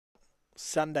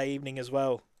Sunday evening as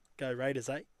well. Go Raiders,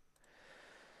 eh?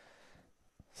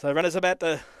 So runners about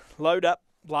to load up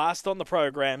last on the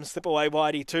program. Slip Away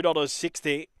Whitey,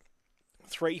 $2.60.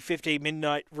 $3.50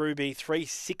 Midnight Ruby,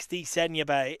 $3.60 Sanya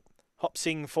Bay.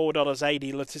 Hopsing,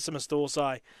 $4.80. Latissimus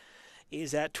Dorsai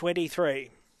is at 23.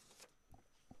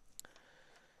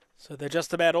 So they're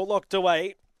just about all locked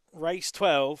away. Race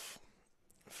 12.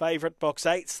 Favourite box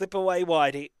 8. Slip Away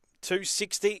Whitey,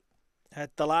 $2.60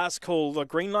 at the last call. The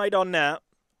green light on now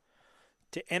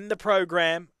to end the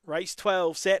program. Race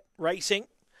 12 set, racing.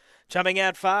 Jumping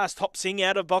out fast, Hopsing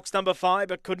out of box number 5,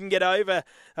 but couldn't get over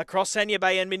across Sanya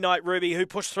Bay and Midnight Ruby, who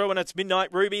pushed through, and it's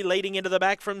Midnight Ruby leading into the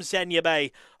back from Sanya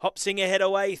Bay. Hopsing ahead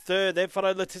away, third. They've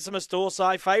followed Latissimus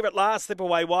Dorsai. Favourite last, Slip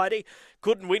Away Whitey.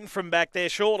 Couldn't win from back there,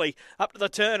 surely. Up to the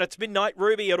turn, it's Midnight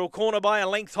Ruby. It'll corner by a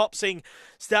length, Hopsing.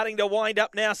 Starting to wind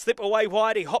up now, Slip Away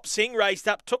Whitey. Hopsing raced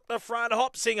up, took the front.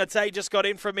 Hopsing, I'd say, just got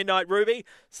in from Midnight Ruby.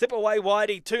 Slip Away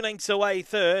Whitey, 2 lengths away,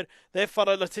 third. They've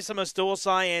followed Latissimus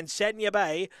Dorsai and Sanya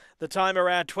Bay. The time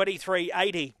around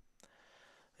 23.80.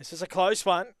 This is a close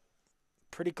one.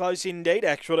 Pretty close indeed,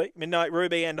 actually. Midnight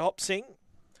Ruby and Hopsing.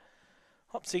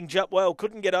 Hopsing jumped well.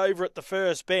 Couldn't get over at the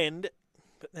first bend.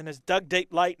 But then has dug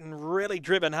deep late and really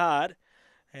driven hard.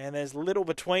 And there's little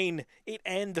between it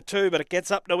and the 2. But it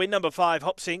gets up to win number 5,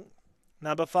 Hopsing.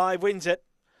 Number 5 wins it.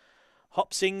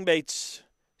 Hopsing beats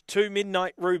 2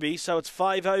 Midnight Ruby. So it's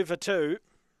 5 over 2.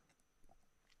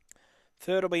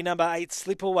 Third will be number 8,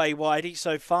 Slip Away Whitey.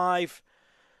 So 5,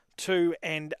 2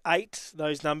 and 8.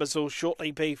 Those numbers will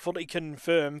shortly be fully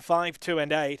confirmed. 5, 2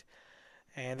 and 8.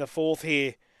 And the fourth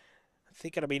here, I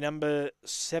think it'll be number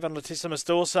 7, Latissimus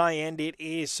Dorsai, and it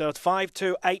is. So it's 5,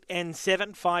 2, 8 and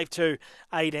 7. 5, 2,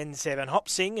 8 and 7.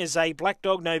 Hopsing is a Black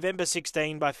Dog November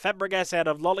 16 by Fabregas out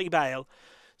of Lolly Bale.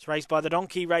 It's raced by the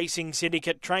Donkey Racing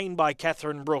Syndicate, trained by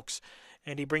Catherine Brooks.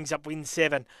 And he brings up win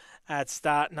 7 at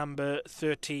start number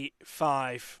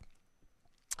 35.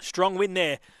 Strong win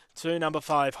there to number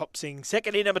 5, Hopsing.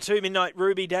 Second in number 2, Midnight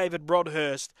Ruby, David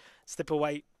Broadhurst. Slip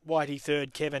Away Whitey,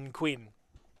 third, Kevin Quinn.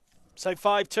 So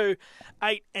 5, 2,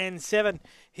 8 and 7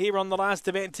 here on the last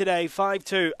event today. 5,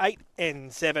 2, 8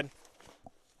 and 7.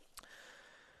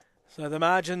 So the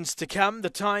margins to come, the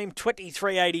time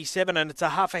 23.87, and it's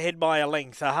a half ahead by a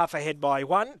length, a half ahead by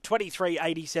 1.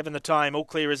 23.87 the time, all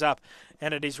clear is up,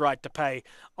 and it is right to pay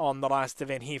on the last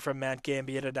event here from Mount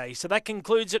Gambier today. So that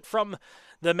concludes it from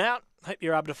the Mount. Hope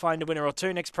you're able to find a winner or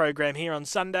two next program here on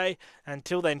Sunday.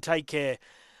 Until then, take care.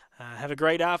 Have a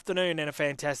great afternoon and a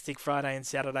fantastic Friday and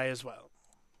Saturday as well.